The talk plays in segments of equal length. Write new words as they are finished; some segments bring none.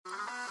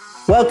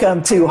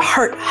Welcome to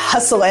Heart,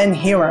 Hustle, and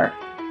Humor,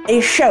 a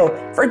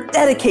show for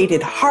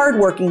dedicated,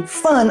 hardworking,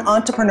 fun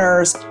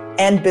entrepreneurs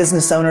and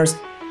business owners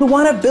who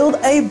want to build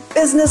a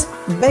business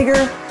bigger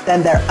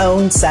than their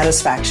own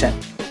satisfaction.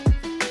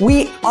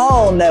 We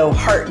all know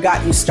heart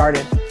got you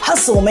started,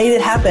 hustle made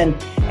it happen,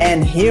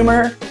 and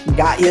humor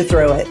got you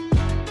through it.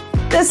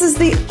 This is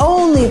the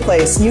only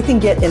place you can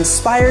get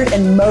inspired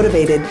and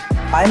motivated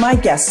by my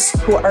guests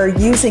who are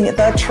using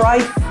the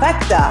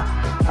trifecta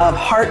of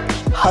heart,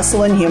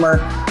 hustle, and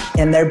humor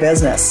in their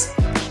business.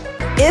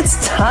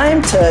 It's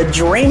time to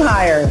dream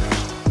higher.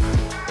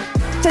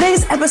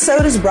 Today's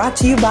episode is brought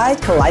to you by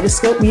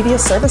Kaleidoscope Media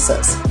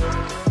Services.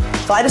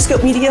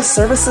 Kaleidoscope Media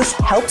Services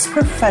helps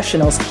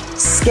professionals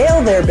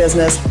scale their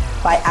business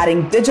by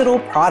adding digital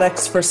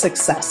products for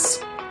success.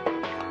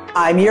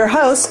 I'm your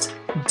host,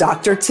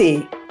 Dr.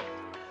 T.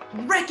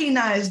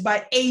 Recognized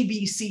by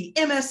ABC,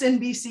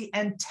 MSNBC,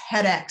 and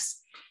TEDx,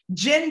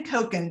 Jen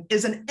Kochen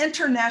is an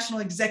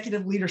international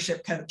executive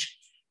leadership coach,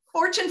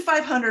 Fortune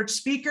 500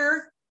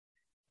 speaker,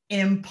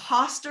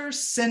 imposter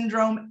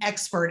syndrome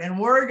expert. And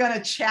we're going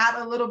to chat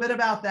a little bit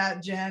about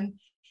that, Jen.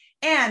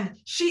 And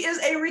she is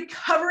a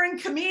recovering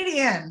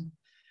comedian.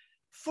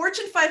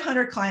 Fortune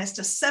 500 clients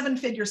to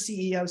seven-figure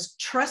CEOs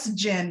trust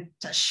Jen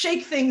to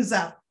shake things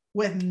up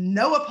with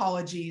no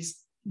apologies,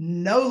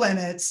 no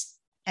limits,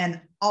 and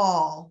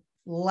all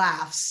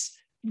laughs.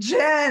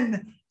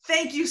 Jen,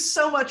 thank you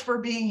so much for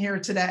being here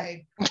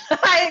today.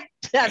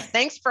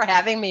 Thanks for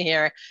having me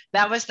here.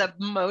 That was the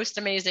most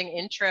amazing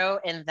intro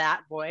in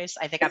that voice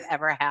I think I've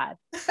ever had.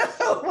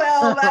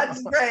 Well,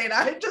 that's great.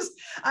 I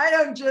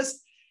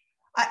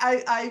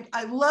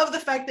love the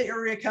fact that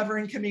you're a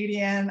recovering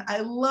comedian.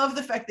 I love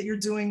the fact that you're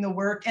doing the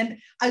work. And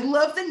I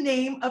love the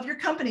name of your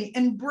company,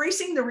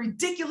 Embracing the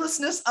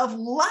Ridiculousness of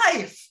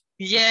Life.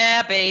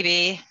 Yeah,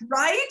 baby.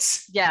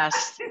 Right?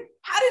 Yes.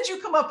 How did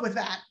you come up with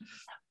that?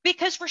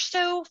 Because we're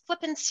so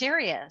flippin'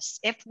 serious.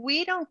 If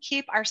we don't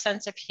keep our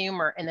sense of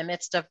humor in the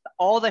midst of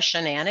all the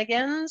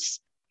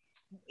shenanigans,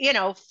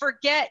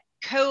 forget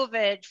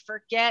COVID,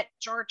 forget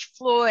George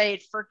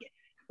Floyd,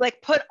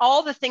 put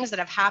all the things that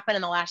have happened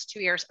in the last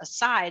 2 years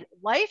aside.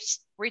 Life's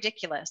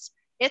ridiculous.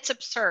 It's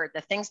absurd, the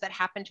things that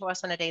happen to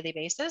us on a daily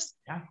basis.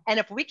 Yeah. And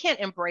if we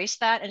can't embrace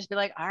that and just be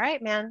like, all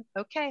right, man,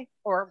 okay,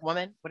 or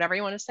woman, whatever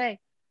you want to say,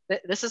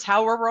 this is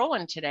how we're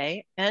rolling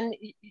today. And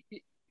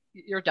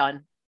you're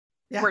done.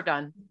 Yeah. We're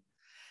done.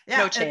 Yeah,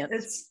 no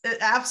chance.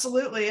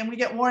 Absolutely. And we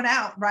get worn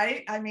out,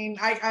 right? I mean,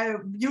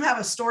 you have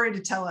a story to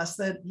tell us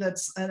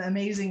that's an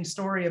amazing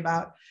story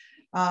about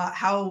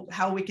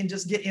how we can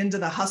just get into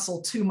the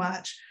hustle too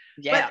much.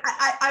 Yeah. But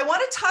I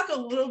want to talk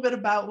a little bit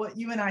about what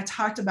you and I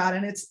talked about.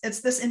 And it's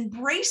this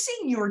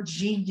embracing your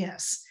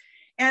genius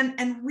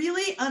and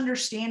really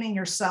understanding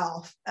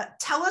yourself.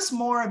 Tell us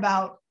more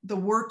about the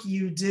work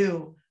you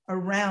do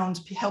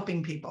around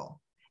helping people.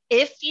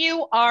 If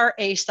you are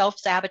a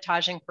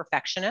self-sabotaging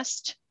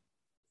perfectionist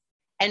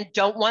and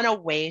don't want to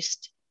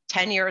waste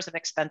 10 years of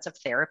expensive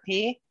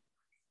therapy,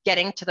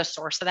 getting to the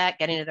source of that,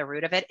 getting to the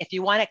root of it, if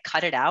you want to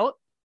cut it out,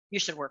 you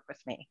should work with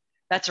me.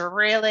 That's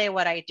really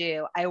what I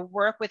do. I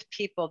work with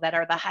people that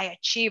are the high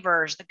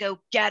achievers, the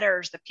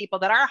go-getters, the people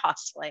that are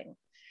hustling,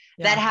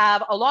 that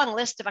have a long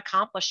list of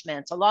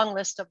accomplishments, a long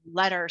list of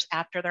letters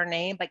after their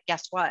name. But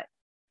guess what?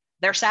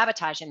 They're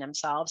sabotaging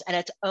themselves. And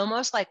it's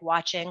almost like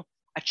watching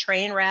a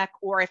train wreck,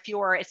 or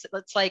it's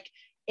like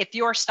if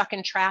you're stuck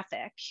in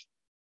traffic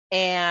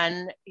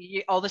and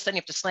all of a sudden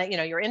you have to slam,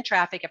 you're in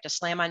traffic, you have to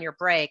slam on your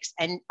brakes.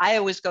 And I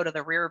always go to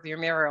the rear of your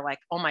mirror like,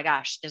 oh my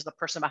gosh, is the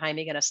person behind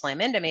me going to slam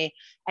into me?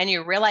 And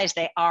you realize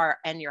they are,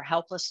 and you're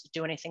helpless to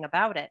do anything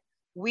about it.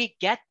 We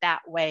get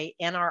that way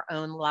in our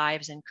own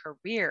lives and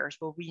careers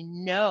where we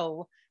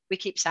know we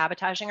keep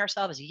sabotaging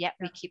ourselves, yet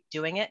we keep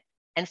doing it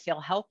and feel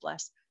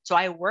helpless. So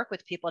I work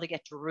with people to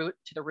get to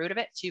the root of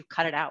it. So you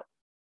cut it out.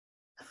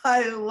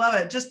 I love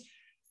it. Just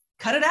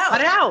cut it out.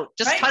 Cut it out.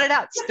 Just cut it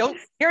out.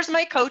 Here's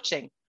my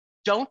coaching.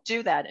 Don't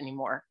do that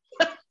anymore.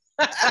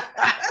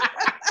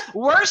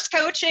 Worst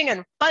coaching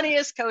and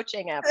funniest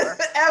coaching ever.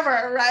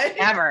 Ever, right?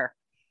 Ever.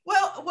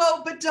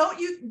 Well, but don't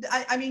you,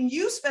 I mean,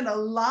 you spend a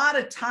lot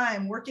of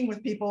time working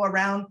with people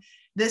around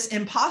this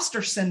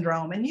imposter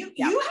syndrome, and you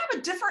have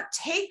a different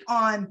take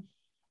on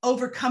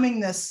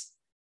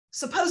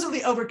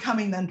supposedly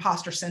overcoming the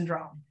imposter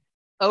syndrome.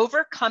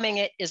 Overcoming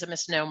it is a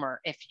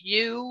misnomer. If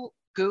you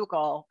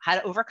Google how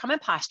to overcome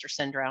imposter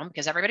syndrome,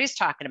 because everybody's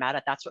talking about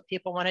it, that's what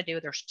people want to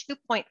do. There's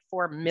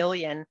 2.4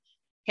 million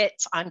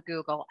hits on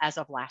Google as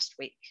of last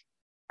week.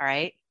 All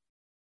right.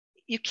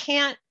 You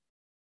can't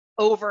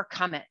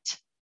overcome it,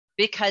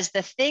 because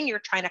the thing you're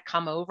trying to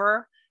come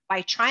over,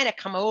 by trying to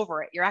come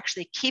over it, you're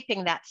actually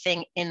keeping that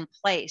thing in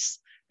place,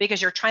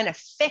 because you're trying to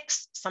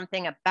fix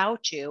something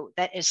about you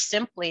that is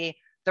simply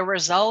the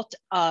result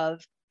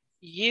of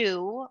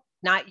you,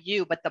 not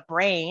you, but the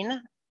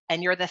brain.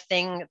 And you're the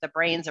thing the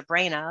brain's a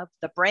brain of,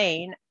 the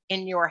brain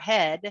in your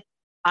head,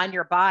 on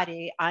your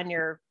body, on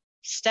your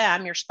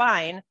stem, your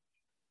spine.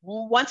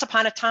 Once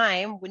upon a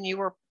time when you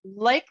were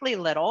likely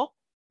little,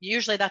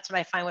 usually that's what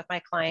I find with my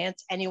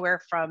clients,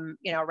 anywhere from,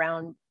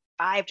 around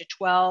 5 to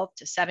 12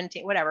 to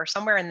 17, whatever,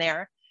 somewhere in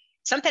there,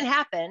 something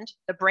happened,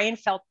 the brain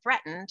felt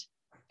threatened,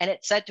 and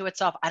it said to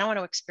itself, I don't want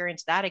to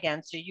experience that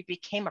again. So you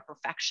became a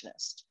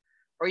perfectionist,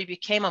 or you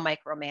became a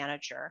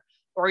micromanager,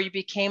 or you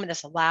became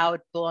this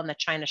loud bull in the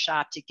china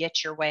shop to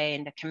get your way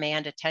and to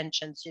command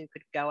attention so you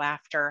could go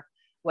after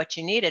what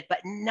you needed. But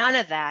none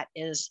of that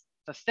is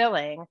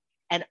fulfilling.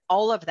 And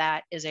all of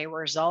that is a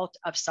result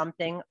of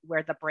something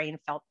where the brain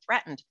felt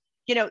threatened.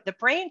 You know, the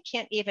brain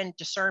can't even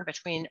discern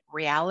between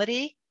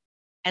reality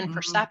and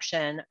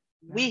perception.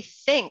 We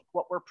think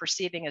what we're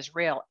perceiving is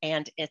real,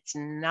 and it's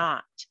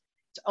not.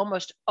 It's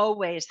almost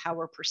always how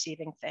we're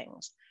perceiving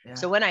things. Yeah.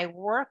 So when I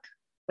work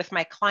with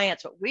my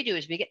clients, what we do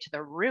is we get to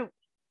the root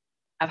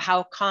of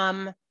how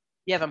come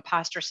you have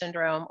imposter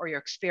syndrome, or you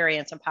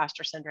experience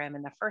imposter syndrome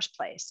in the first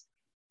place.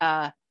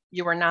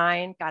 You were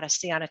 9, got a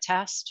C on a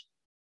test,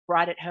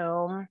 brought it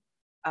home,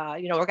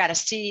 or got a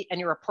C in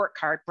your report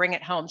card, bring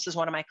it home. This is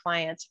one of my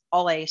clients,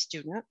 all A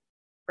student,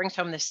 brings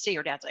home the C.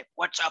 Your dad's like,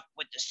 what's up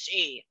with the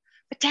C?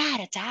 But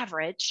Dad, it's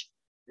average.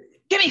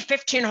 Give me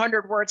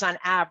 1,500 words on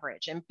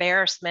average.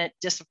 Embarrassment,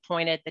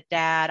 disappointed. The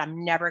dad,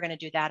 I'm never going to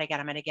do that again.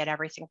 I'm going to get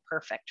everything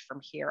perfect from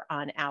here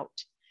on out.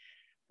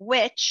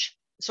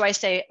 So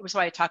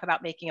I talk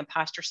about making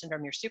imposter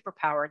syndrome your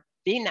superpower.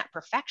 Being that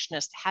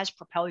perfectionist has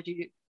propelled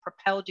you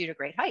to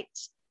great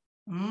heights.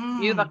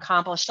 You've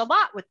accomplished a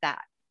lot with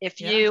that. If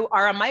you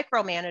are a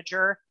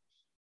micromanager,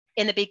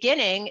 in the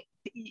beginning,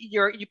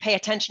 you pay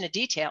attention to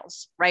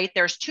details, right?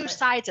 There's two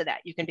sides of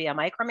that. You can be a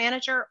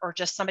micromanager or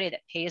just somebody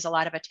that pays a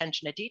lot of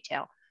attention to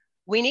detail.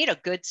 We need a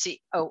good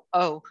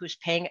COO who's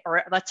paying,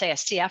 or let's say a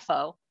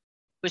CFO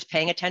who's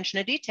paying attention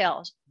to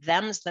details.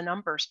 Them's the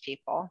numbers,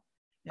 people.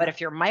 But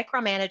if you're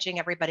micromanaging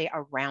everybody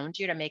around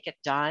you to make it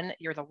done,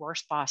 you're the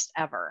worst boss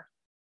ever.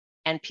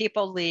 And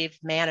people leave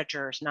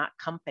managers, not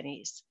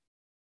companies.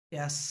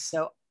 Yes.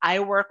 So I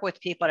work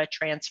with people to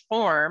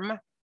transform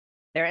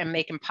and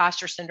make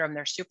imposter syndrome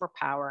their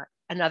superpower.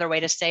 Another way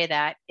to say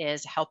that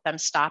is help them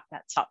stop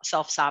that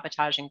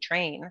self-sabotaging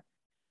train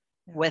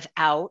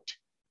without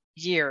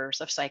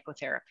years of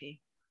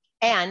psychotherapy.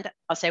 And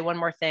I'll say one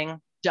more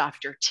thing,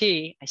 Dr.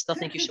 T, I still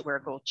think you should wear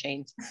gold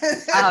chains.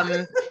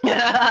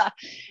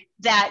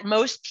 That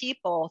most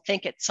people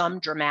think it's some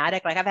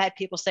dramatic, like I've had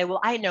people say,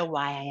 well, I know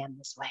why I am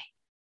this way.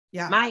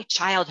 Yeah. My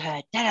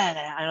childhood, da, da,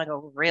 da. And I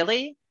go,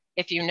 really?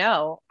 If you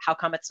know, how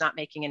come it's not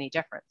making any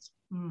difference?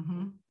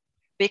 Mm-hmm.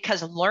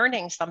 Because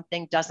learning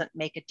something doesn't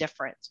make a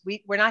difference.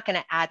 We're not going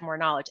to add more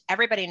knowledge.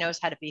 Everybody knows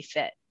how to be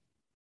fit.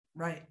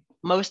 Right.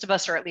 Most of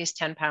us are at least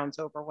 10 pounds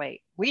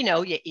overweight. We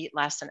know you eat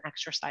less and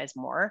exercise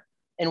more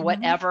in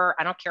whatever,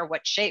 I don't care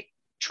what shape, $1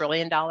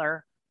 trillion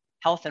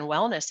health and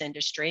wellness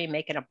industry,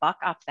 making a buck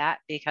off that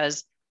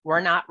because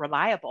we're not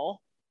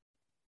reliable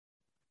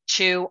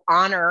to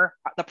honor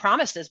the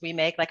promises we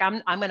make. Like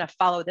I'm going to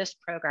follow this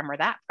program or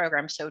that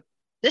program. So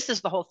this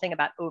is the whole thing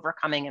about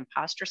overcoming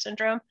imposter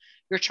syndrome.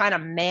 You're trying to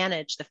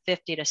manage the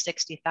 50 to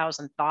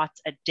 60,000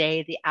 thoughts a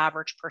day the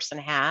average person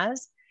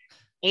has.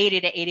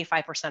 80 to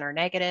 85% are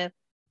negative,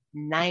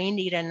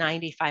 90 to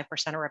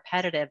 95% are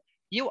repetitive.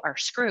 You are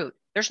screwed.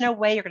 There's no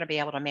way you're going to be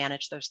able to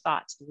manage those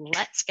thoughts.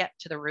 Let's get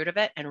to the root of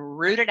it and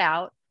root it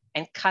out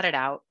and cut it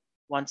out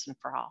once and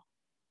for all.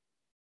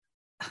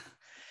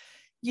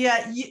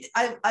 Yeah,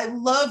 I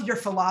love your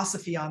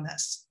philosophy on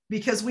this,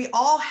 because we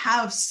all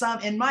have some,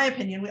 in my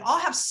opinion, we all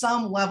have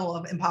some level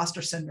of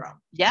imposter syndrome.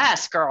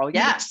 Yes, girl.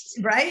 Yes.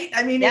 Right?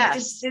 I mean,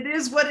 yes. It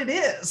is what it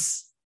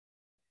is.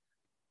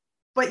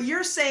 But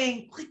you're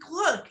saying, like,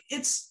 look,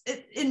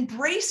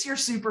 embrace your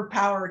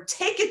superpower,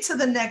 take it to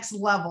the next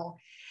level.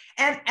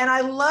 And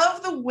I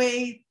love the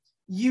way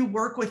you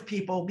work with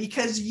people,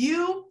 because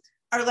you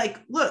are like,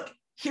 look,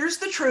 here's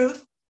the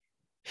truth.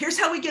 Here's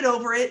how we get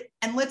over it,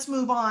 and let's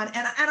move on.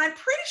 And I'm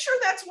pretty sure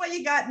that's why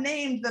you got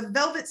named the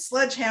Velvet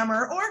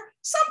Sledgehammer, or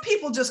some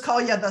people just call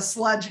you the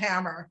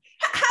Sledgehammer.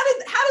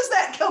 How does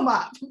that come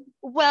up?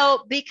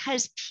 Well,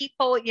 because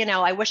people,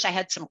 I wish I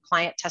had some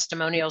client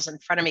testimonials in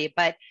front of me,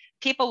 but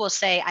people will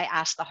say, I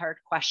ask the hard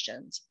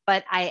questions,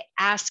 but I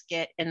ask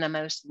it in the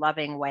most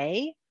loving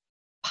way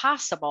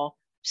possible.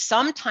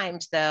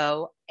 Sometimes,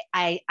 though,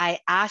 I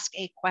ask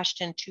a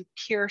question to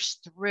pierce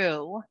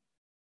through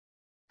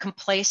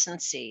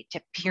complacency,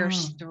 to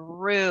pierce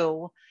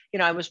through,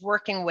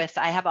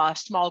 I have a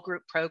small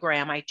group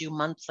program I do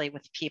monthly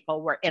with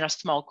people. We're in a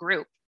small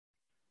group.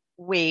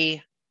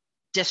 We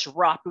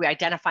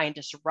identify and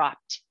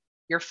disrupt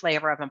your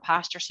flavor of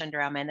imposter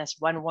syndrome. And this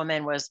one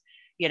woman was,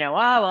 oh,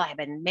 well, I've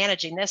been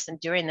managing this and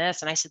doing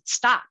this. And I said,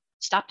 stop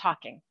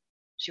talking.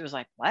 She was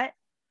like, what?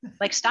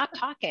 Like, stop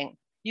talking.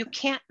 You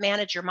can't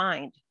manage your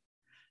mind.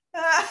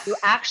 You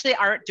actually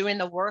aren't doing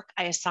the work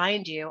I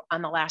assigned you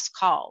on the last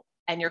call.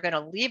 And you're going to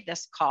leave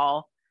this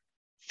call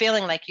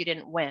feeling like you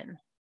didn't win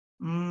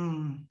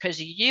because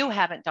you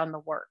haven't done the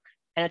work.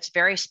 And it's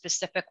very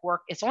specific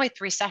work. It's only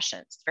 3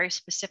 sessions. It's very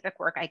specific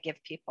work I give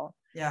people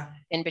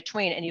in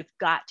between. And you've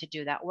got to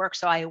do that work.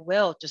 So I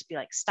will just be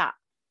like, stop.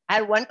 I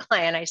had one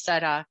client, I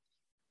said,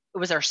 it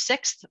was our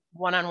 6th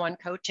one-on-one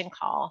coaching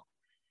call.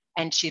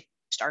 And she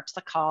starts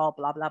the call,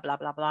 blah, blah, blah,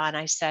 blah, blah. And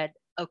I said,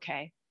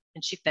 okay.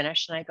 And she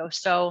finished. And I go,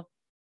 so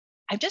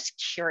I'm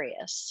just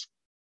curious.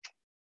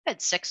 I've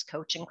had 6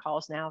 coaching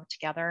calls now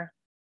together.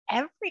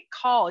 Every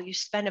call, you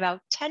spend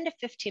about 10 to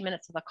 15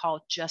 minutes of the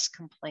call just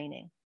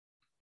complaining.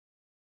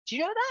 Do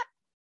you know that?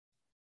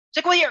 It's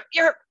like, well,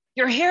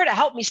 you're here to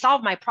help me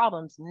solve my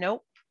problems.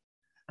 Nope,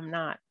 I'm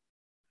not.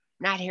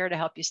 I'm not here to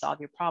help you solve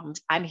your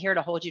problems. I'm here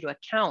to hold you to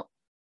account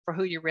for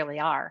who you really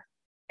are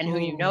and who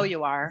you know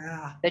you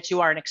are, that you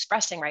aren't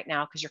expressing right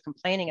now because you're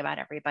complaining about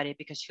everybody,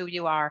 because who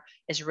you are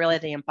is really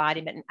the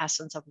embodiment and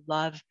essence of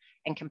love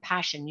and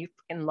compassion. You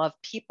can love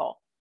people.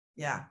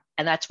 Yeah.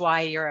 And that's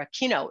why you're a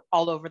keynote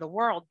all over the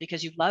world,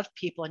 because you love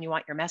people and you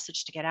want your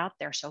message to get out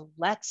there. So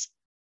let's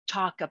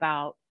talk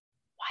about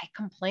why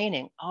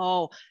complaining.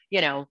 Oh,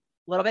 a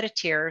little bit of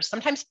tears.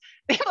 Sometimes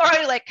people are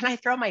already like, can I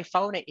throw my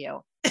phone at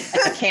you at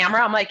the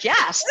camera? I'm like,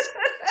 yes.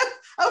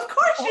 Of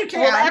course you can.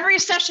 Will every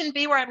session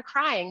be where I'm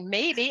crying?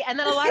 Maybe. And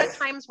then a lot of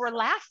times we're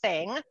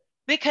laughing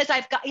because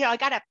I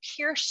got to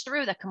pierce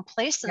through the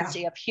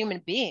complacency of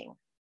human being.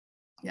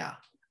 Yeah.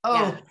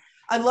 Oh,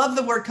 I love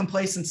the word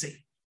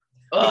complacency.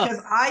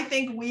 Because I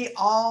think we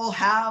all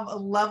have a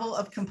level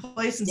of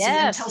complacency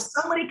until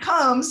somebody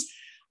comes,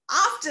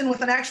 often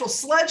with an actual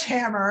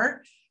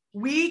sledgehammer.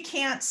 We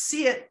can't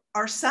see it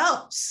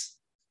ourselves.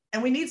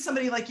 And we need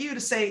somebody like you to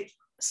say,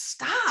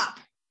 stop.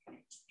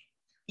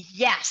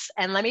 Yes.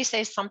 And let me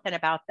say something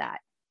about that.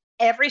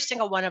 Every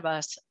single one of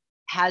us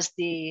has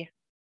the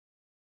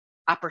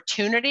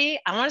opportunity.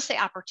 I want to say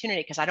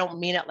opportunity because I don't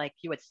mean it like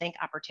you would think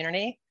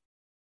opportunity,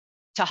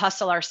 to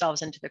hustle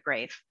ourselves into the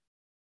grave.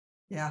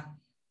 Yeah.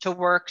 To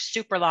work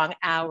super long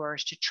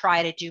hours, to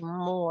try to do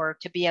more,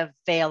 to be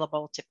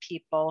available to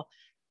people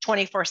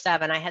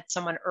 24/7. I had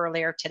someone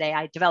earlier today,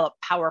 I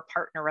developed power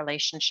partner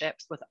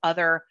relationships with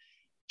other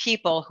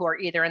people who are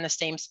either in the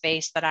same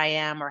space that I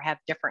am or have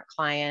different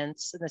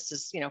clients. And this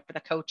is, for the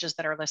coaches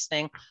that are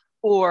listening,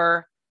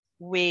 or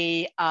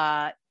we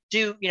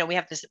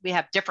we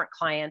have different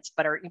clients,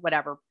 but are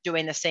whatever,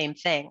 doing the same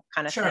thing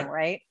kind of thing,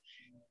 right?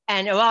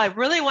 And well, I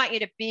really want you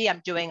to be,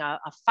 I'm doing a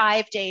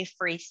 5-day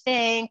free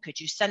thing. Could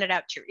you send it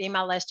out to your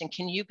email list? And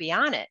can you be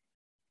on it?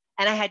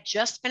 And I had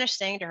just finished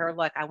saying to her,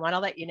 look, I want to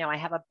let you know I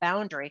have a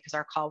boundary because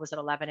our call was at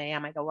 11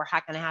 a.m. I go, we're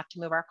going to have to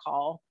move our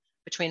call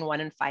between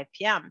 1 and 5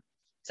 p.m.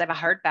 Because I have a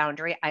hard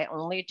boundary. I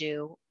only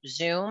do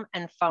Zoom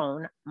and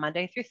phone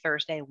Monday through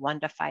Thursday,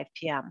 1 to 5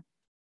 p.m.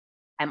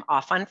 I'm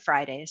off on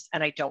Fridays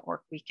and I don't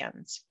work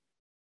weekends.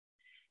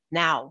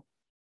 Now,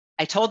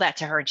 I told that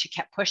to her and she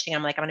kept pushing.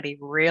 I'm like, I'm going to be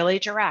really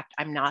direct.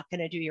 I'm not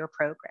going to do your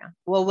program.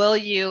 Well, will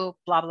you?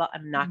 Blah, blah.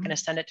 I'm not going to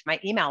send it to my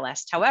email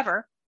list.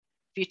 However,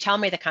 if you tell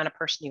me the kind of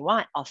person you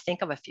want, I'll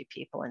think of a few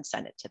people and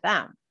send it to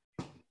them.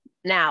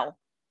 Now,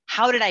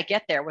 how did I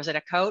get there? Was it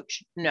a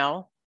coach?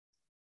 No.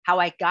 How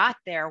I got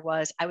there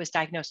was I was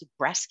diagnosed with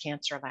breast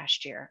cancer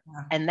last year.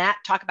 Yeah. And that,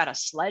 talk about a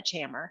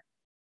sledgehammer.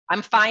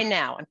 I'm fine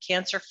now. I'm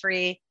cancer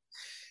free.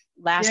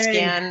 Last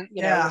scan,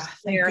 was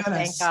clear.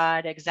 Thank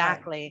God.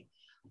 Exactly.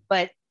 Right.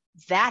 But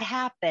that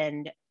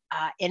happened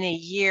in a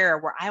year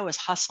where I was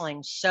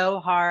hustling so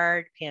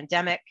hard.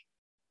 Pandemic,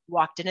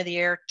 walked into the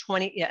year,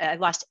 I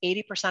lost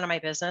 80% of my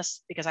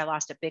business because I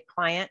lost a big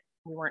client.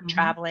 We weren't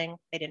traveling.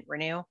 They didn't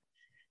renew.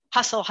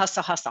 Hustled.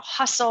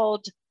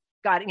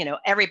 God,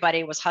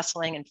 everybody was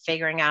hustling and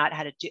figuring out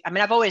how to do. I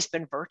mean, I've always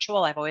been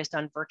virtual. I've always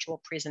done virtual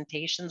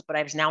presentations, but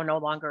I was now no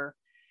longer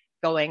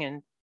going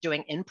and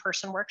doing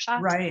in-person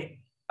workshops. Right.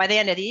 By the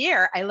end of the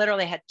year, I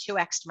literally had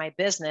 2x my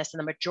business, and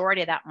the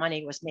majority of that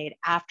money was made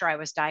after I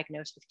was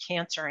diagnosed with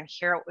cancer. And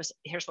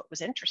here's what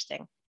was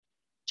interesting.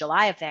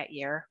 July of that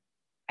year,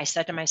 I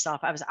said to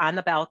myself, I was on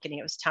the balcony.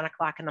 It was 10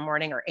 o'clock in the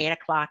morning or 8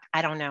 o'clock.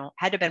 I don't know.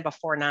 Had to have been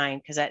before 9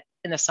 because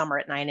in the summer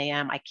at 9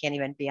 a.m., I can't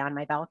even be on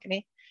my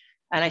balcony.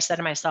 And I said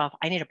to myself,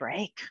 I need a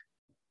break.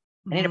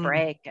 I need a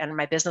break. And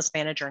my business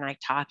manager and I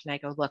talked and I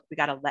go, look, we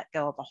got to let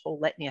go of a whole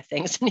litany of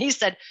things. And he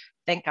said,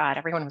 thank God,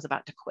 everyone was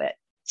about to quit.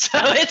 So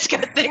it's a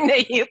good thing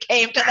that you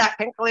came to that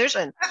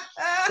conclusion.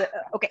 So,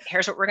 okay,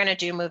 here's what we're going to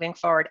do moving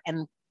forward.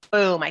 And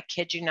boom, I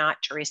kid you not,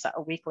 Teresa,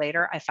 a week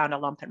later, I found a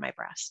lump in my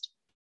breast.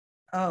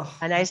 Oh.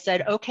 And I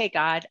said, okay,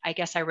 God, I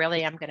guess I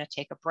really am going to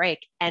take a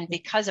break. And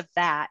because of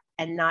that,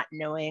 and not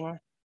knowing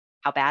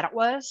how bad it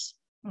was,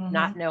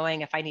 not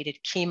knowing if I needed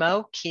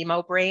chemo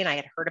brain, I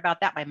had heard about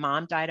that. My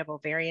mom died of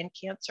ovarian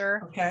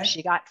cancer. Okay.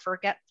 She got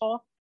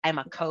forgetful. I'm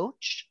a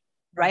coach.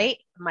 Right?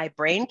 My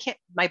brain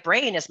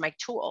is my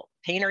tool.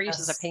 Painter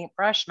uses a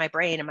paintbrush, my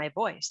brain and my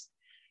voice.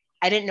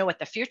 I didn't know what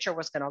the future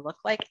was going to look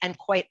like. And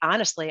quite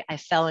honestly, I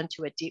fell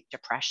into a deep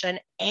depression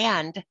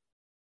and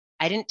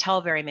I didn't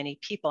tell very many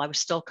people. I was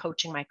still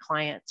coaching my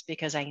clients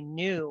because I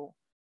knew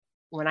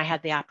when I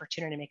had the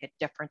opportunity to make a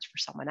difference for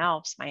someone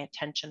else, my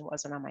attention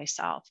wasn't on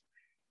myself.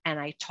 And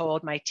I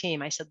told my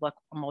team, I said, look,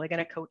 I'm only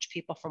going to coach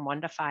people from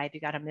 1 to 5. You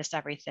got to miss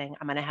everything.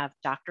 I'm going to have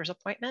doctor's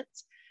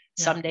appointments.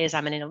 Yeah. Some days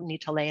I'm going to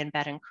need to lay in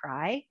bed and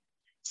cry.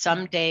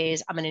 Some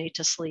days I'm going to need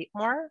to sleep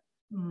more.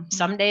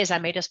 Some days I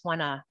may just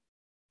want to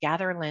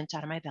gather lint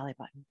out of my belly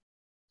button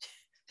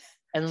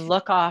and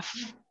look off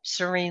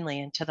serenely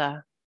into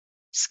the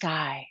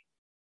sky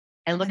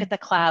and look at the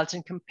clouds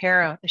and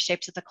compare the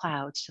shapes of the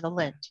clouds to the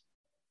lint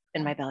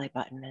in my belly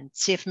button and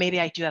see if maybe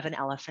I do have an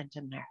elephant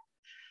in there.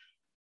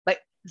 But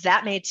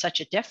that made such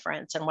a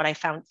difference. And what I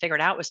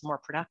figured out was more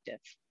productive.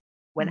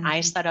 When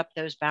I set up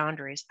those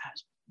boundaries, I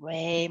was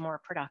way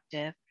more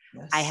productive.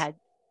 Yes. I had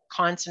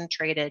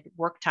concentrated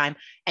work time,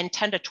 and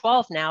 10 to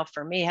 12 now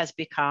for me has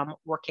become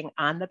working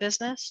on the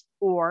business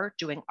or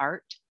doing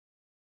art,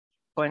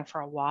 going for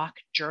a walk,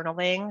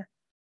 journaling,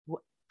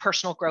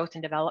 personal growth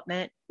and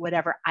development,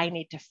 whatever I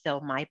need to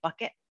fill my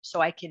bucket so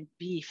I can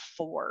be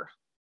for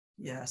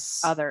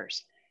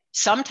others.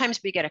 Sometimes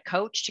we get a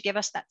coach to give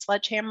us that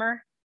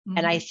sledgehammer.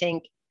 And I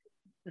think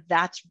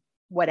that's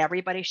what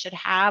everybody should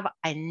have.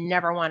 I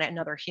never want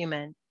another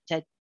human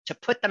to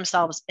put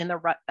themselves in the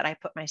rut that I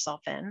put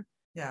myself in.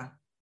 Yeah.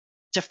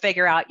 To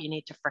figure out you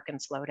need to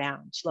frickin' slow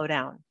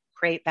down,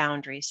 create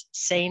boundaries,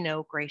 say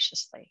no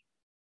graciously.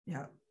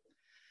 Yeah.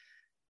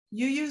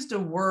 You used a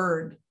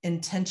word,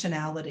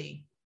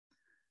 intentionality.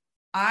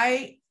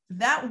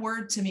 That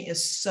word to me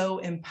is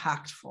so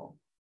impactful.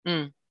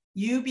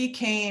 You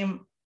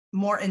became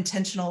more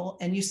intentional,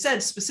 and you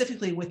said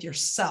specifically with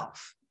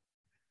yourself.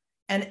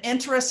 And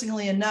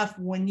interestingly enough,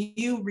 when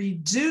you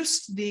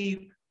reduced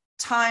the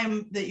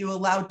time that you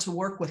allowed to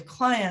work with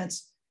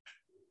clients,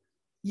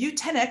 you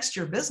 10x'd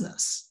your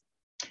business.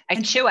 I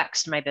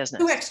 2x'd my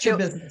business. 2x'd your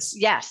business.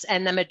 Yes.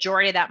 And the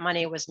majority of that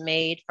money was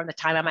made from the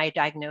time of my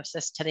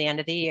diagnosis to the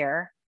end of the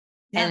year.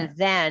 Yeah. And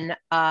then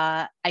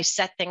I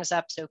set things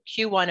up. So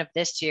Q1 of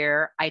this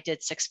year, I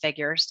did 6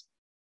 figures.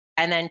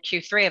 And then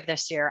Q3 of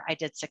this year, I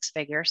did 6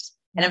 figures.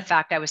 And in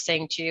fact, I was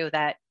saying to you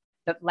that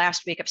the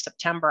last week of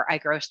September, I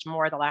grossed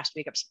more the last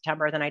week of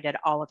September than I did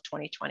all of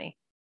 2020.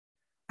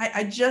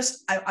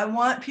 I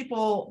want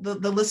people,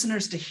 the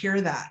listeners, to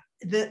hear that.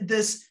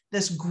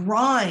 This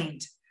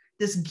grind,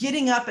 this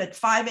getting up at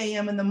 5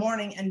 a.m. in the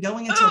morning and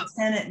going until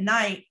 10 at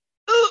night,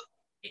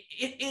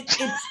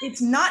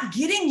 it's not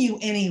getting you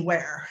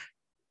anywhere.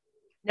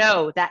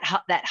 No, that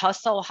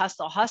hustle.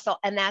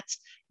 And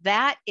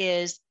that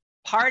is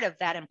part of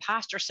that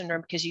imposter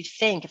syndrome, because you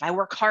think, if I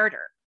work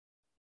harder,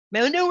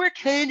 no, work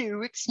harder,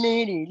 work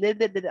smarter.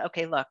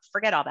 Okay, look,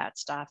 forget all that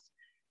stuff.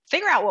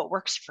 Figure out what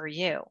works for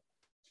you.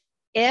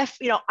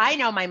 I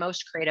know my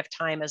most creative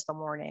time is the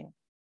morning.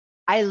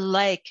 I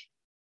like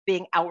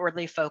being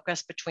outwardly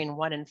focused between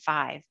 1 and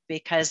 5,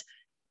 because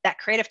that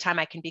creative time,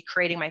 I can be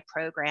creating my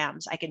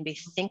programs. I can be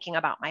thinking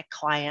about my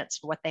clients,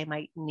 what they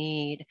might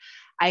need.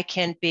 I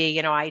can be,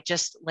 I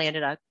just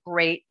landed a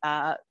great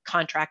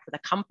contract with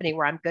a company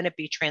where I'm going to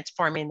be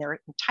transforming their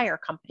entire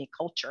company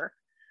culture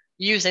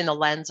using the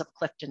lens of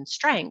Clifton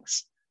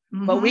Strengths.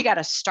 But we got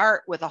to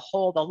start with the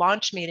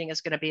launch meeting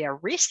is going to be a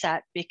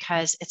reset,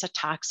 because it's a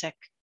toxic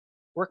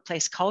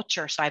workplace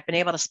culture. So I've been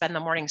able to spend the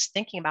mornings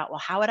thinking about, well,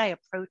 how would I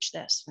approach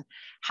this? And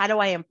how do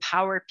I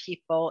empower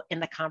people in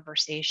the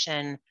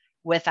conversation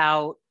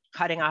without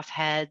cutting off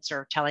heads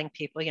or telling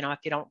people, if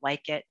you don't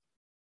like it,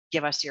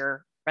 give us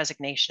your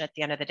resignation at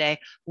the end of the day,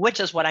 which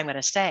is what I'm going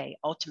to say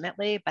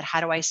ultimately. But how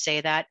do I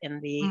say that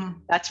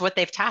that's what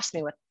they've tasked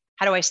me with.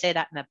 How do I say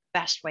that in the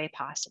best way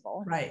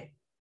possible? Right.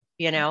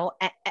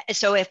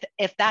 So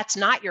if that's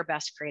not your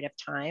best creative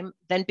time,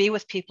 then be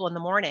with people in the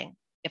morning.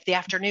 If the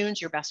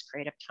afternoon's your best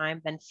creative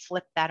time, then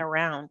flip that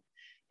around.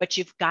 But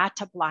you've got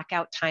to block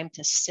out time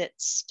to sit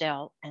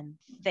still and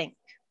think.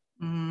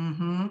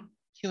 Tune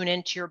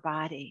into your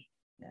body.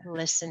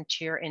 Listen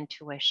to your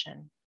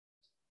intuition.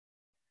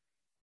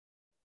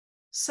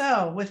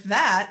 So with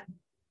that,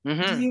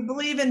 do you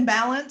believe in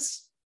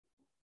balance?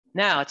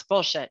 No, it's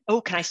bullshit.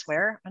 Oh, can I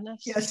swear on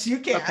this? Yes, you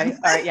can. Okay. All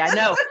right. Yeah,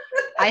 no,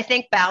 I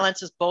think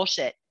balance is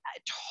bullshit.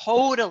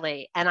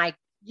 Totally. And I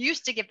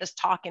used to give this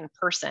talk in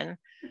person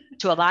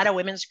to a lot of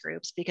women's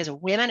groups, because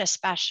women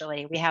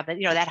especially, we have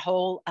that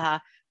whole,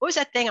 what was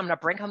that thing? I'm going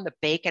to bring home the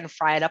bacon,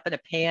 fry it up in a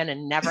pan,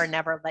 and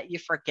never let you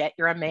forget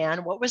you're a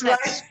man. What was that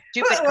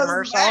stupid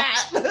commercial?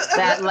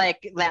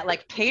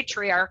 That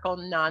patriarchal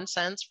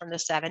nonsense from the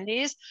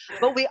 70s.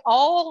 But we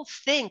all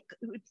think,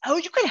 oh,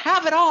 you can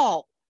have it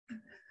all.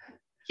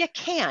 You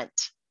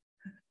can't.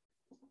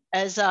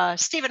 As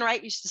Stephen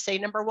Wright used to say,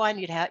 number one,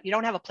 you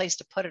don't have a place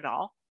to put it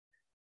all.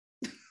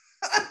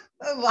 I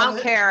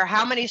don't care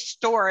how many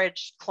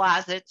storage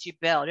closets you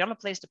build. You don't have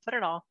a place to put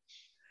it all.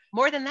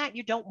 More than that,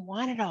 you don't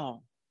want it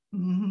all.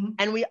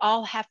 And we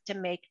all have to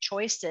make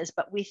choices,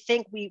 but we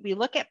think we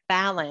look at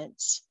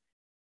balance,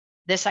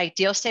 this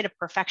ideal state of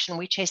perfection.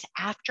 We chase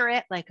after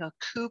it like a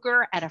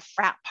cougar at a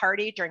frat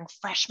party during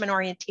freshman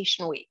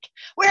orientation week.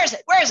 Where is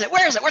it? Where's it?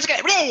 Where's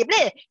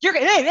it? You're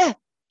good.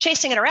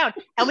 Chasing it around.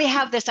 And we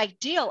have this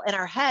ideal in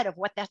our head of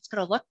what that's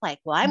going to look like.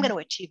 Well, I'm going to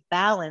achieve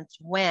balance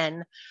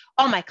when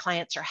all my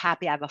clients are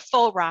happy. I have a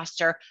full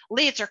roster.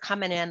 Leads are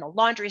coming in. The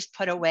laundry's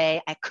put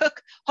away. I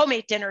cook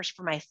homemade dinners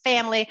for my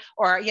family.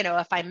 Or,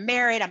 if I'm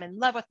married, I'm in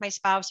love with my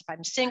spouse. If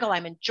I'm single,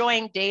 I'm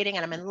enjoying dating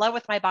and I'm in love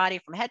with my body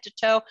from head to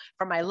toe,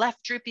 from my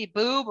left droopy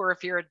boob. Or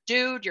if you're a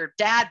dude, your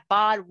dad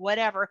bod,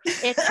 whatever.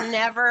 It's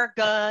never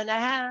going to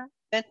happen.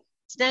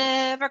 It's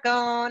never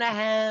going to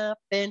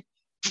happen.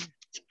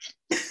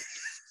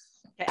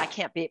 I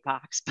can't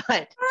beatbox,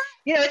 but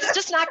it's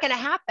just not going to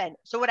happen.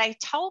 So what I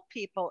tell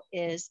people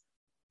is,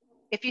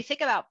 if you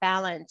think about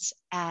balance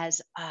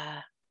as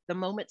the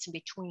moments in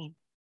between,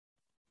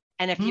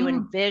 and if you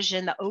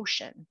envision the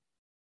ocean,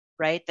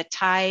 right, the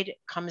tide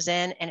comes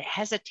in and it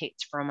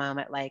hesitates for a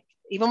moment, like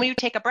even when you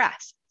take a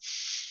breath,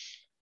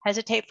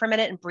 hesitate for a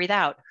minute and breathe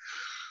out.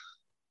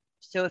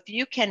 So if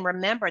you can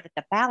remember that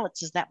the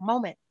balance is that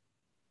moment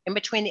in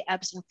between the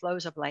ebbs and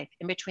flows of life,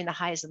 in between the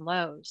highs and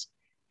lows,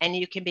 and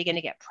you can begin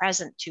to get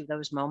present to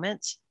those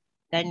moments,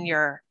 then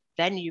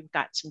you've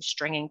got some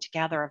stringing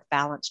together of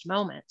balanced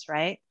moments,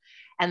 right?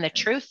 And the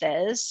truth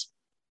is,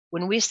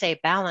 when we say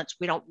balance,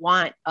 we don't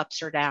want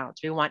ups or downs.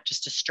 We want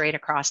just a straight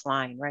across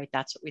line, right?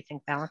 That's what we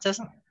think balance is.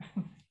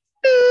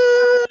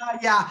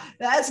 Yeah,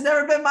 that's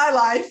never been my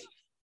life.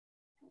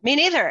 Me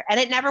neither. And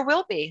it never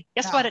will be.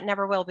 Guess what? It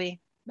never will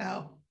be.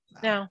 No.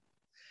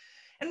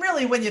 And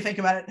really, when you think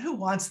about it, who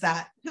wants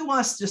that? Who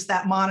wants just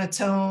that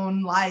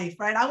monotone life,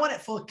 right? I want it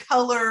full of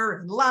color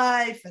and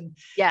life and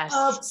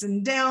ups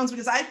and downs,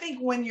 because I think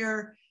when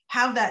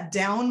have that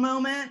down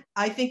moment,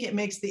 I think it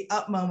makes the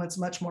up moments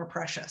much more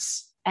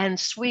precious. And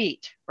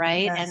sweet,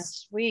 right? Yes. And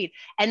sweet.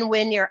 And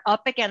when you're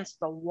up against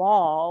the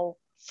wall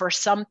for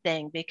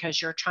something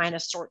because you're trying to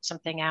sort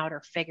something out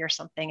or figure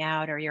something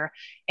out, or you're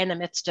in the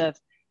midst of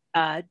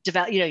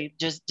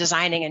just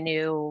designing a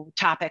new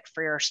topic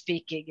for your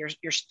speaking,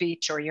 your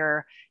speech, or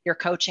you're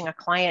coaching a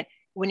client,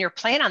 when you're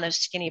playing on those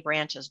skinny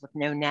branches with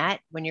no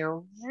net, when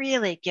you're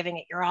really giving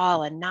it your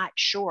all and not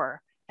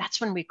sure, that's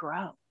when we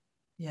grow.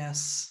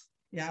 Yes.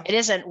 Yeah. It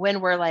isn't when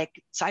we're like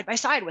side by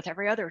side with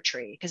every other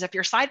tree. Because if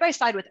you're side by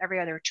side with every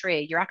other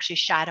tree, you're actually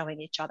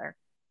shadowing each other.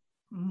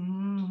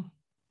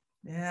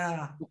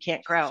 Yeah. You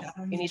can't grow.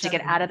 You need to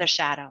get out of the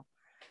shadow.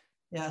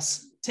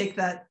 Yes. Take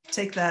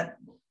that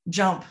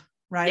jump,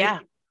 right? Yeah,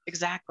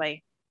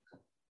 exactly.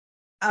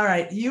 All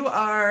right. You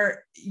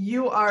are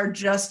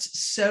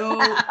just so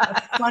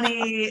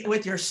funny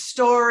with your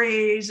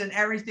stories and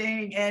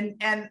everything.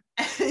 And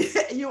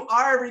you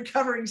are a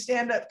recovering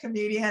stand-up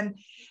comedian.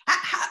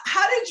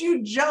 How did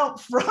you jump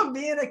from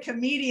being a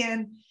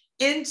comedian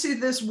into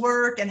this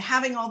work and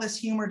having all this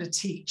humor to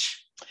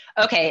teach?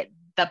 Okay.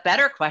 The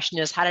better question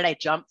is, how did I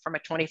jump from a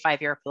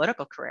 25-year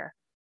political career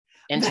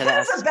into this?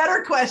 That's a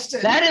better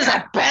question. That is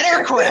a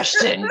better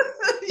question,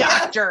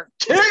 Dr.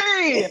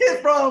 T.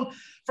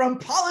 From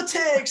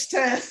politics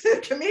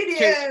to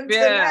comedian to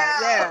now.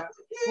 Yeah.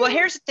 Well,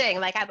 here's the thing.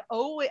 Like I've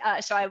always,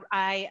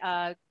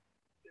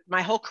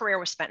 my whole career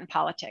was spent in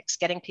politics,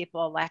 getting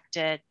people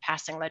elected,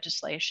 passing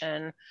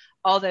legislation,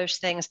 all those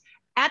things.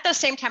 At the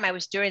same time I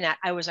was doing that,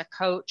 I was a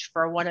coach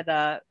for one of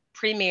the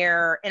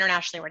premier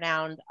internationally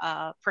renowned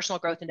personal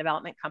growth and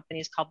development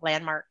companies called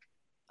Landmark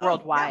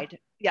worldwide.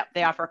 Yep.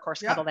 They offer a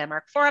course called the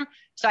Landmark Forum.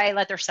 So I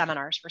led their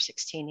seminars for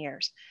 16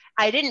 years.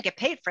 I didn't get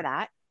paid for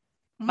that,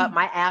 but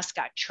my ass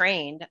got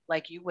trained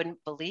like you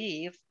wouldn't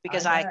believe,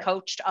 because I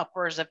coached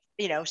upwards of,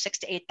 6,000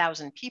 to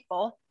 8,000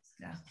 people,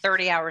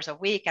 30 hours a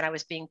week. And I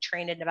was being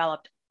trained and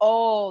developed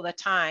all the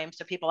time.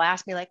 So people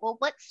ask me like, well,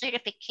 what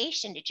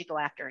certification did you go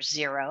after?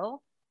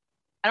 0.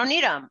 I don't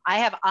need them. I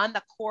have on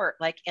the court,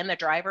 like in the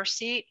driver's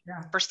seat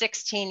for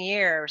 16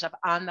 years of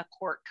on the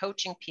court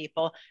coaching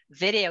people,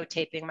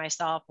 videotaping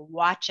myself,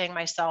 watching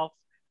myself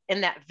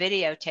in that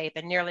videotape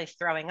and nearly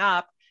throwing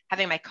up,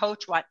 having my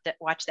coach watch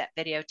that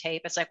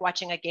videotape. It's like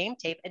watching a game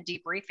tape and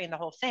debriefing the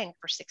whole thing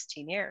for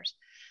 16 years.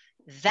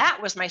 That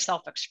was my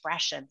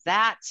self-expression.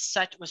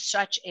 Was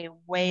such a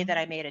way that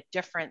I made a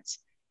difference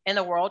in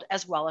the world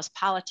as well as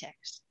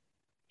politics.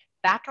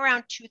 Back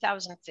around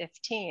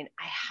 2015,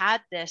 I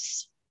had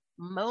this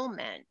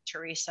moment,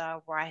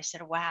 Teresa, where I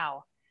said,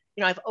 wow,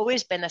 I've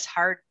always been this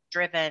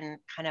hard-driven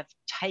kind of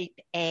type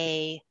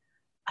A,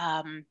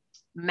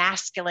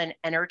 masculine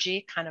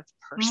energy kind of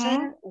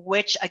person,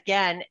 which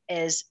again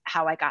is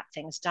how I got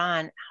things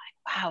done. I'm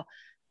like, wow,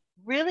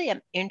 really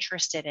am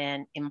interested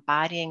in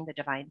embodying the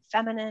divine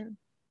feminine,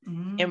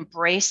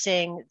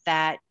 embracing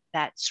that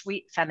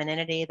sweet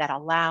femininity, that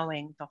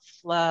allowing the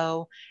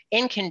flow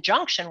in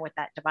conjunction with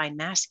that divine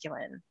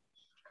masculine.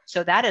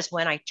 So that is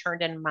when I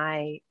turned in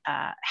my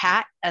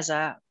hat as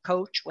a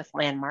coach with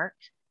Landmark,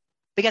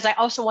 because I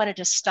also wanted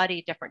to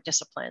study different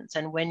disciplines.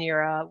 And when you're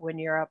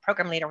a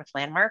program leader with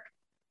Landmark,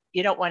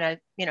 you don't want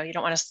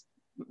to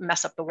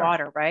mess up the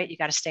water, right? You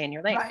got to stay in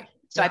your lane. Right.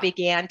 So I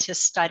began to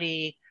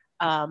study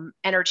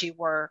energy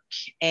work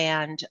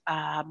and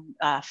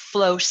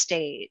flow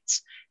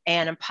states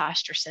and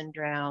imposter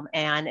syndrome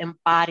and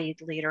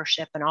embodied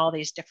leadership and all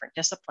these different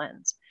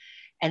disciplines.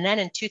 And then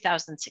in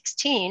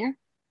 2016,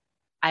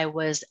 I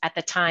was at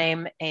the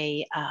time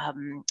I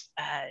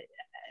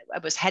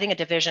was heading a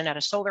division at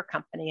a solar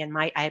company, and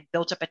I had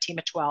built up a team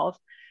of 12.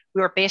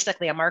 We were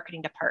basically a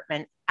marketing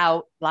department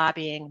out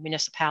lobbying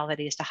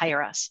municipalities to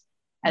hire us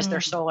as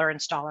their solar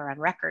installer on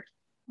record.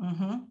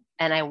 And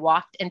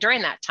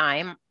during that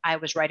time, I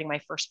was writing my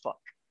first book.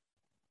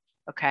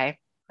 Okay.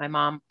 My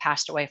mom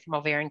passed away from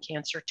ovarian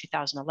cancer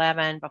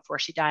 2011. Before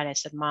she died, I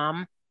said,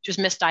 Mom, she was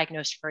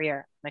misdiagnosed for a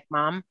year. I'm like,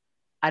 Mom,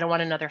 I don't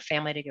want another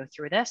family to go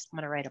through this. I'm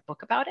going to write a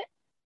book about it.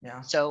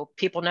 Yeah. So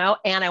people know,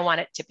 and I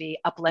want it to be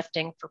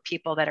uplifting for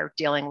people that are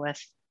dealing with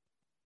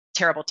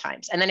terrible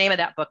times. And the name of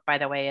that book, by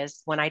the way,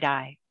 is When I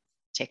Die,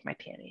 Take My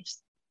Panties.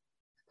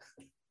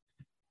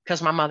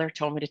 Because my mother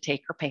told me to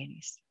take her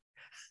panties.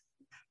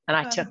 And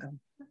I took them.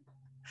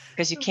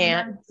 Because you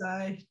can't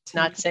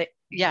not say,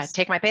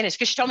 take my panties.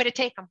 Because she told me to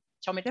take them.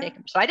 Take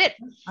them. So I did.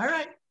 All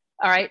right.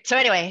 All right. So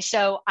anyway,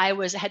 so I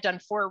had done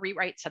 4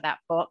 rewrites of that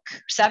book,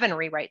 7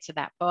 rewrites of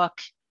that book.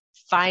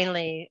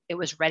 Finally, it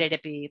was ready to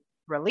be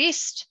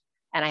released,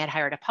 and I had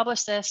hired a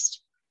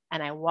publicist.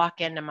 And I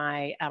walk into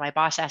my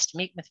boss asked to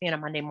meet with me on a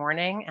Monday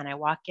morning, and I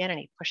walk in, and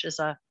he pushes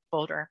a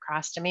folder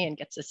across to me and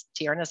gets this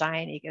tear in his eye,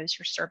 and he goes,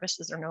 "Your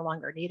services are no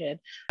longer needed."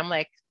 I'm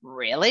like,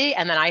 "Really?"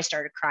 And then I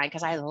started crying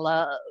because I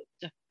loved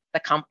the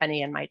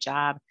company and my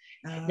job.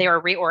 They were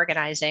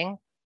reorganizing,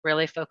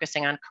 really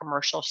focusing on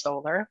commercial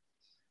solar.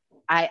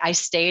 I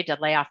stayed to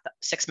lay off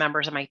 6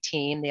 members of my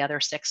team. The other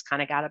 6 kind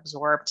of got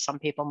absorbed. Some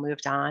people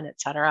moved on, et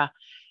cetera.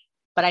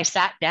 But I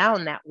sat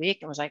down that week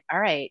and was like, all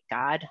right,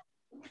 God,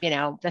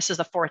 this is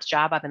the 4th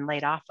job I've been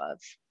laid off of.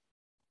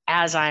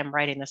 As I'm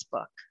writing this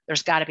book,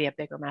 there's got to be a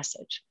bigger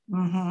message,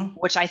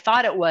 which I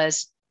thought it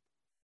was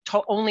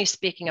only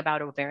speaking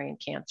about ovarian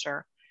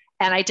cancer.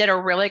 And I did a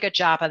really good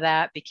job of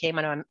that, became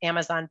an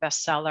Amazon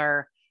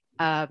bestseller,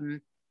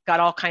 got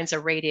all kinds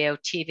of radio,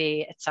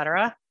 TV, et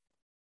cetera.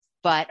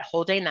 But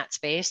holding that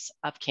space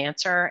of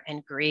cancer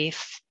and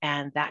grief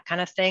and that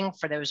kind of thing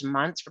for those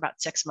months, for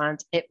about 6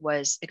 months, it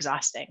was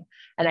exhausting.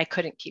 And I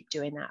couldn't keep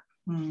doing that.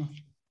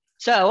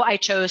 So I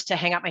chose to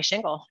hang up my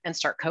shingle and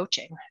start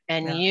coaching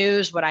and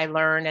use what I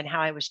learned and how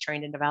I was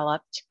trained and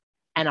developed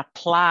and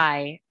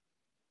apply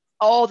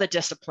all the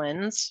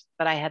disciplines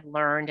that I had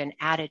learned and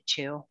added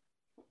to,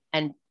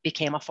 and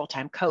became a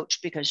full-time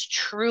coach. Because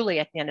truly,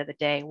 at the end of the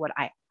day, what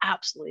I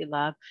absolutely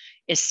love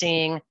is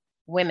seeing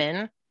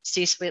women,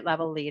 C-suite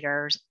level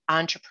leaders,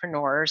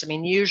 entrepreneurs. I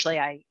mean, usually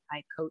I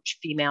coach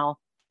female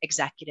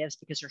executives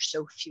because there's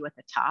so few at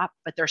the top,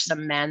 but there's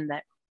some men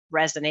that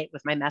resonate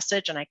with my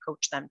message, and I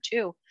coach them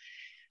too.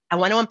 I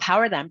want to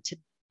empower them to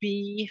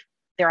be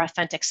their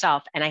authentic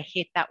self. And I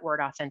hate that word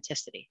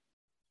authenticity,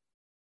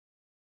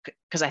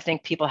 because I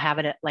think people have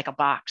it like a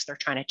box they're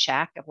trying to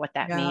check of what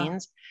that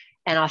means.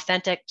 And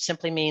authentic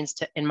simply means,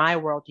 in my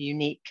world,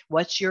 unique.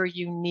 What's your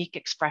unique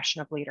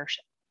expression of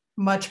leadership?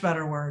 Much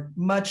better word.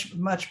 Much,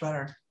 much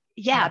better.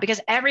 Yeah, because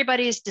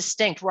everybody's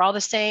distinct. We're all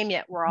the same,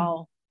 yet we're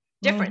all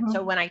different.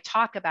 So when I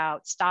talk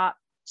about stop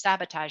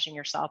sabotaging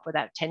yourself with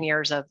that 10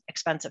 years of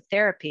expensive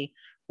therapy,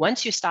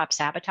 once you stop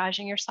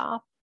sabotaging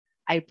yourself,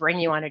 I bring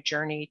you on a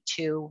journey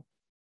to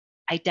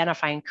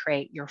identify and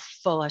create your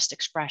fullest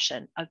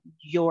expression of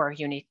your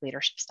unique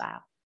leadership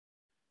style.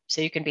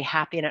 So you can be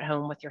happy and at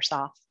home with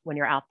yourself when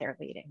you're out there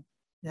leading.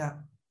 Yeah.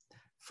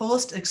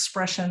 Fullest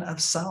expression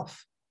of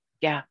self.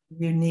 Yeah.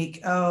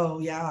 Unique. Oh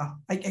yeah.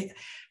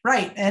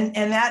 Right. And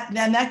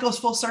that goes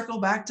full circle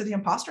back to the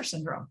imposter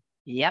syndrome.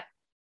 Yep.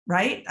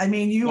 Right. I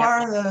mean, you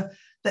are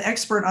the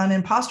expert on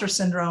imposter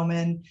syndrome.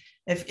 And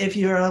if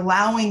you're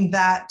allowing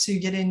that to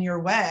get in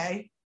your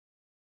way,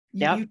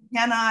 you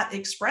cannot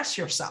express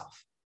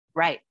yourself.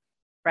 Right.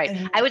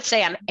 And I would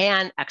say I'm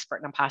an expert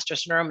in imposter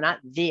syndrome, not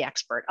the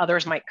expert.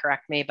 Others might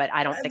correct me, but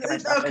I don't think of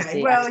myself as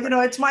the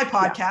expert. It's my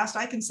podcast.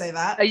 I can say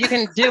that. You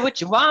can do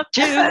what you want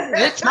to.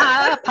 It's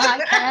my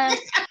podcast.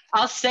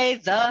 I'll say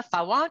the if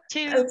I want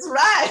to. That's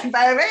right,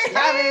 baby.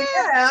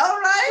 All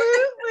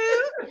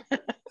right.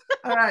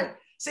 All right.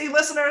 See,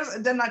 listeners,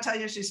 didn't I tell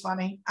you she's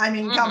funny? I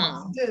mean, come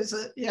on.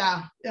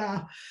 Yeah.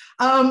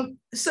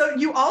 So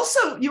you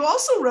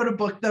also wrote a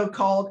book, though,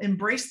 called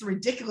Embrace the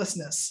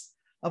Ridiculousness,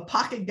 a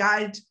pocket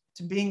guide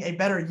to being a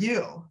better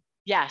you.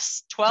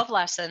 Yes, 12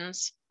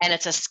 lessons. And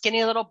it's a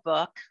skinny little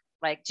book.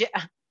 Like,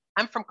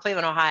 I'm from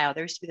Cleveland, Ohio.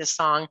 There used to be this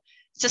song.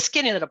 It's a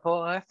skinny little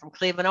boy from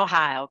Cleveland,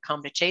 Ohio.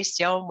 Come to chase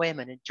your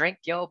women and drink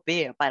your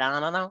beer. But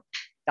I don't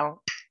know.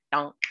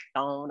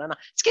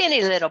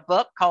 Skinny little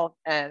book called,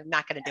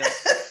 not going to do it.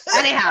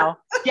 Anyhow,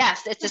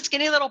 yes, it's a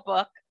skinny little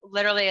book.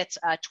 Literally, it's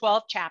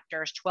 12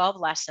 chapters, 12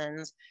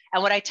 lessons.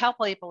 And what I tell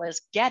people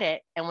is get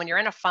it. And when you're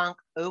in a funk,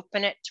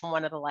 open it to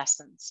one of the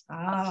lessons.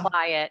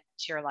 Apply it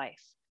to your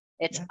life.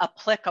 It's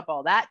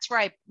applicable. That's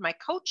where my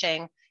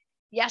coaching,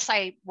 yes,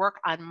 I work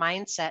on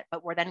mindset,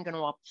 but we're then going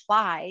to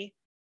apply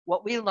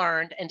what we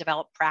learned and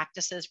develop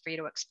practices for you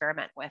to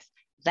experiment with.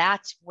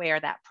 That's where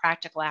that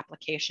practical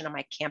application of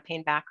my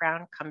campaign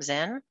background comes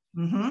in.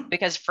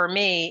 Because for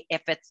me,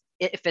 if it's,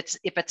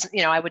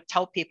 I would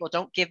tell people,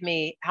 don't give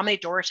me, how many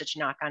doors did you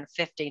knock on?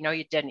 50. No,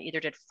 you didn't.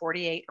 Either did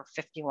 48 or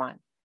 51.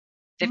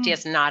 50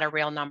 is not a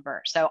real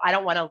number. So I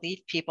don't want to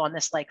leave people in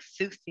this like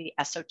foofy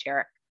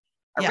esoteric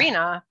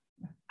arena.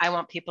 I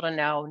want people to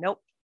know,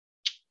 nope,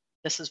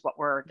 this is how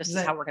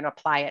we're going to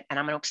apply it. And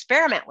I'm going to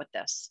experiment with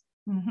this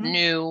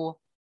new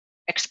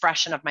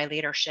expression of my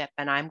leadership.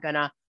 And I'm going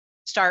to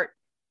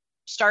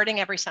starting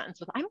every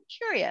sentence with, I'm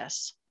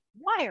curious.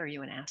 Why are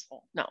you an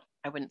asshole? No,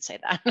 I wouldn't say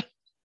that.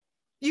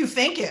 You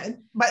think it,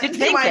 but You'd you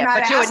think might it,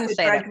 not but you ask wouldn't it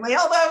say that. directly.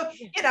 Although,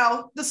 you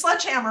know, the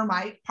sledgehammer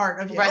might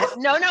part of you. Right.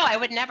 No, I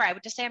would never. I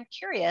would just say, I'm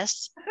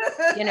curious,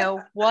 you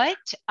know, what,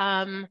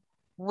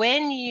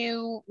 when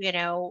you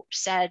know,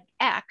 said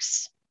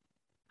X,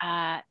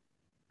 I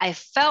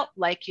felt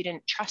like you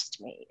didn't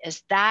trust me.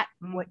 Is that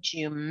what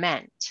you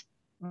meant?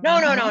 No,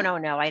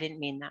 I didn't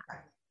mean that.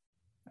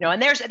 You know,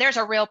 and there's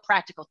a real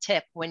practical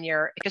tip when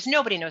because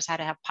nobody knows how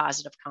to have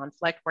positive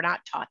conflict. We're not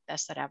taught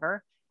this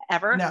ever.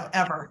 No,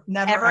 ever,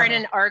 never, ever ever. in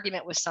an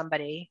argument with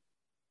somebody,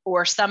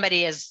 or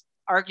somebody is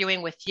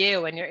arguing with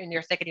you, and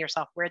you're thinking to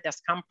yourself, where'd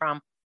this come from?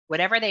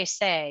 Whatever they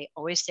say,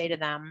 always say to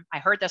them, I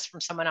heard this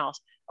from someone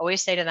else.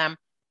 Always say to them,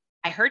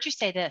 I heard you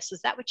say this. Is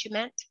that what you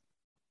meant?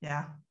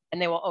 Yeah.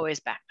 And they will always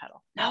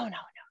backpedal. No, I didn't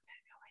mean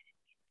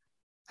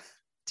that.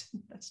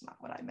 That's not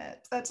what I meant.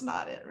 That's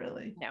not it,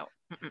 really. No.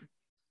 Mm-mm.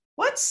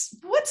 What's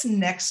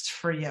next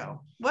for you?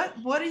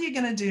 What are you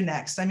going to do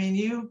next? I mean,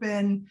 you've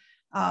been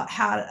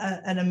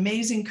had an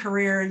amazing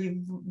career.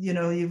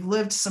 You've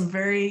lived some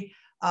very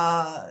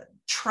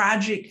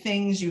tragic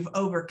things. You've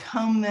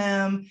overcome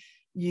them.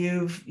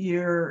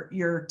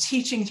 You're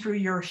teaching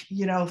through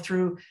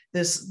through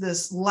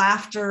this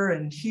laughter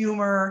and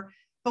humor.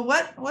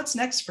 But what's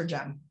next for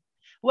Jen?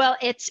 Well,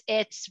 it's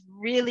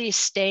really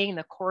staying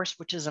the course,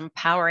 which is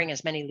empowering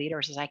as many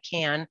leaders as I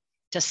can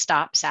to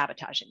stop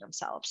sabotaging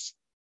themselves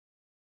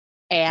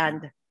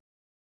and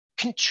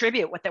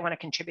contribute what they want to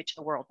contribute to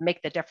the world,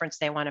 make the difference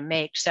they want to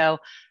make. So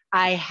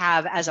I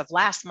have, as of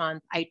last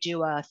month, I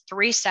do a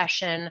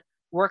 3-session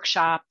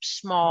workshop,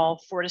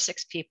 small, 4 to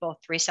 6 people,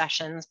 3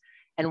 sessions.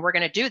 And we're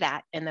going to do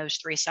that in those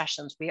 3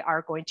 sessions. We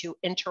are going to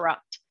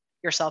interrupt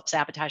your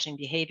self-sabotaging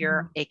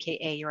behavior,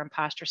 AKA your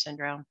imposter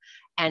syndrome,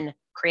 and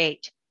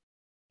create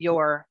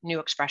your new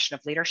expression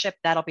of leadership.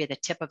 That'll be the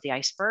tip of the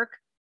iceberg,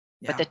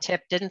 but the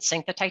tip didn't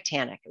sink the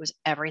Titanic. It was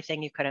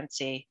everything you couldn't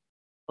see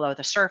below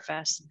the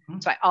surface.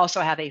 So I also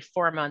have a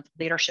 4-month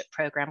leadership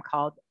program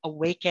called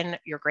Awaken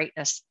Your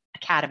Greatness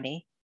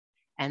Academy.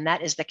 And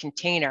that is the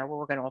container where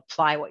we're going to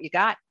apply what you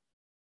got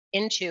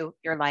into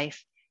your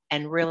life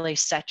and really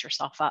set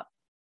yourself up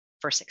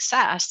for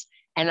success.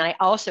 And I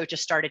also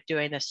just started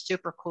doing this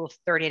super cool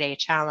 30-day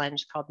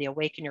challenge called the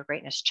Awaken Your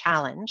Greatness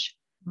Challenge,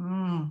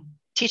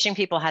 teaching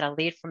people how to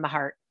lead from the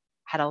heart,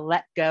 how to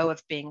let go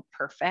of being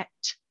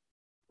perfect,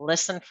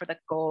 listen for the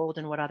gold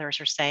in what others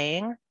are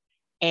saying,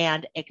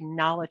 and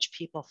acknowledge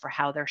people for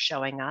how they're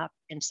showing up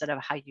instead of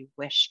how you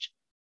wished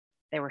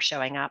they were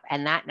showing up.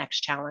 And that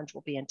next challenge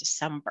will be in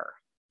December,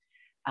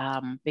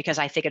 because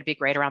I think it'd be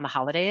great around the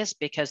holidays,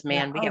 because we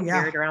get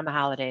weird around the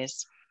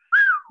holidays.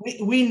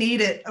 We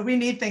need it. We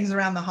need things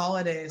around the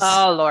holidays.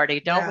 Oh, Lordy,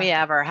 don't we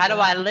ever? How do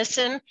I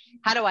listen?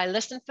 How do I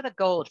listen for the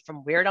gold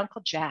from weird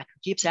Uncle Jack, who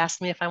keeps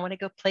asking me if I want to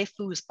go play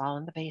foosball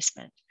in the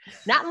basement?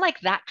 Not in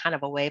like that kind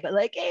of a way, but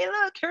like, hey,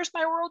 look, here's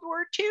my World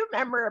War II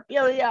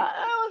memorabilia.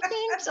 Oh,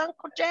 thanks,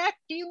 Uncle Jack.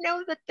 Do you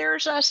know that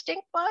there's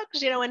stink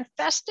bugs,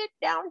 infested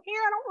down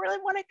here? I don't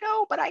really want to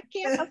go, but I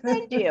can't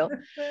offend you.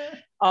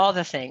 All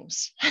the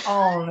things.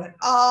 All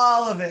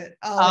of it.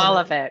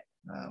 Oh.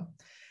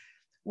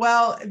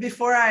 Well,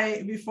 before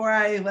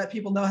I let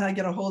people know how to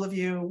get a hold of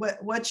you,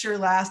 what's your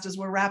last, as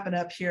we're wrapping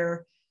up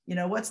here,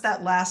 what's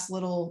that last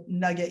little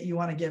nugget you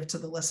want to give to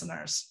the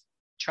listeners?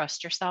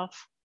 Trust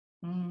yourself.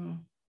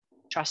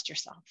 Trust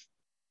yourself.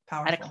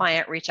 Powerful. I had a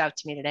client reach out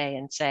to me today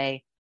and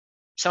say,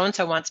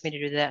 so-and-so wants me to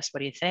do this.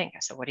 What do you think? I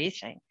said, what do you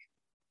think?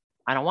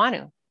 I don't want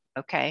to.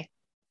 Okay.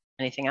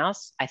 Anything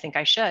else? I think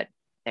I should.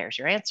 There's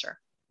your answer.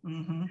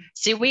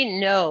 See, we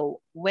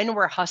know when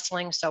we're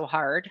hustling so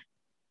hard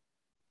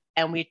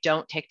and we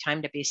don't take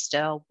time to be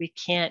still, we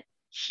can't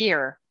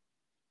hear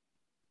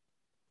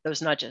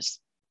those nudges.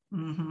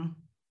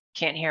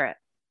 Can't hear it.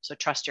 So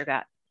trust your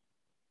gut.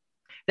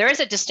 There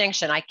is a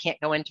distinction. I can't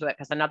go into it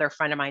because another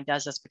friend of mine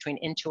does this between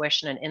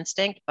intuition and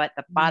instinct, but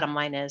the bottom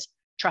line is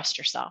trust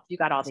yourself. You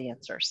got all the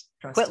answers.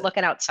 Quit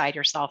looking outside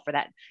yourself for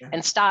that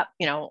and stop,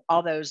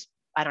 all those,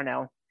 I don't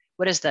know,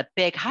 what is the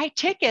big high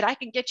ticket? I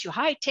can get you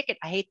high ticket.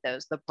 I hate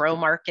those, the bro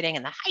marketing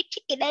and the high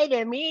ticket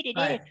item.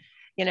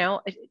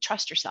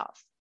 Trust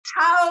yourself.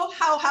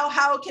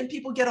 How can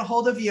people get a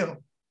hold of you?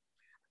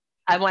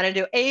 I want to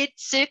do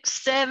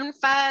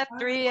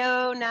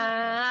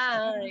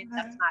 8675309.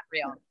 That's not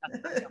real.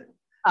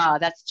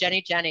 That's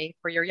Jenny.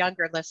 For your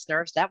younger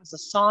listeners, that was a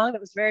song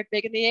that was very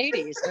big in the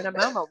 80s. In a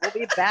moment, we'll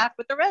be back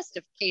with the rest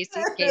of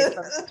Casey's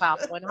Kasem's Top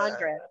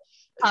 100.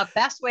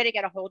 Best way to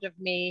get a hold of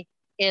me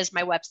is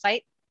my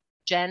website,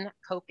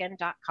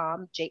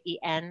 jenkoken.com,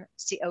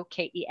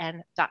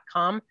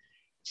 JENCOKEN.com.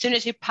 As soon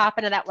as you pop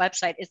into that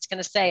website, it's going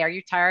to say, are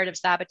you tired of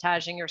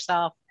sabotaging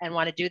yourself and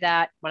want to do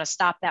that? Want to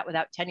stop that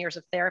without 10 years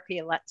of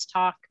therapy? Let's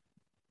talk.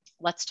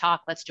 Let's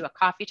do a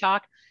coffee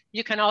talk.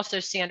 You can also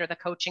see under the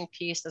coaching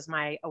piece is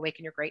my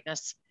Awaken Your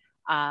Greatness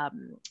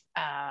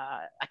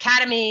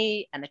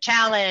Academy and the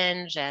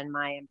challenge and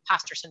my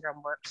imposter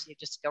syndrome work. So you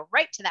just go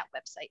right to that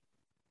website.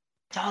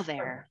 It's all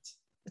there.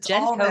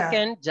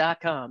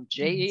 JenKoken.com,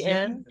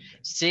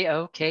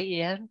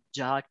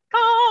 JENCOKEN.com.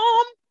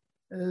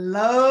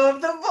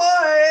 Love the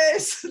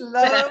voice.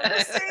 love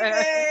the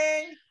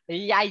singing.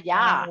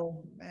 Yeah.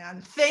 Oh,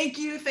 man. Thank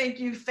you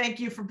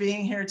for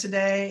being here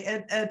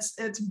today.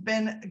 It's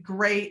been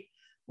great.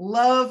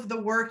 Love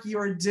the work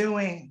you're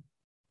doing.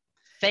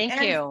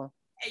 Thank you.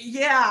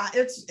 Yeah,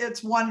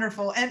 it's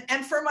wonderful.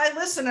 And for my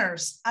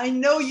listeners, I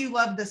know you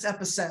love this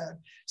episode.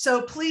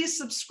 So please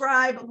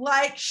subscribe,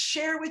 like,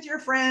 share with your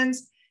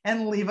friends,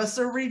 and leave us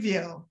a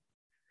review.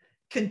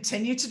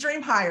 Continue to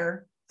dream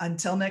higher.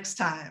 Until next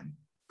time.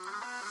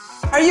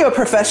 Are you a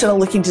professional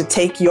looking to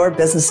take your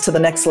business to the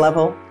next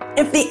level?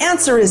 If the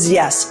answer is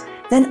yes,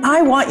 then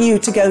I want you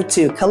to go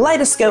to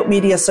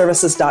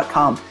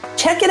kaleidoscopemediaservices.com.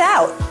 Check it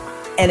out.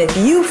 And if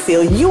you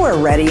feel you are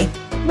ready,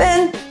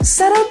 then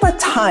set up a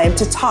time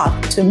to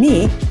talk to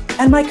me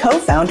and my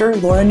co-founder,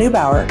 Laura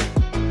Neubauer.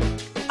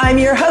 I'm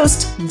your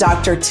host,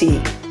 Dr. T.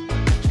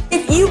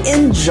 If you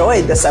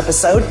enjoyed this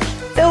episode,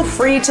 feel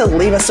free to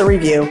leave us a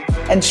review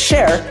and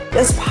share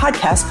this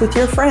podcast with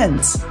your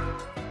friends.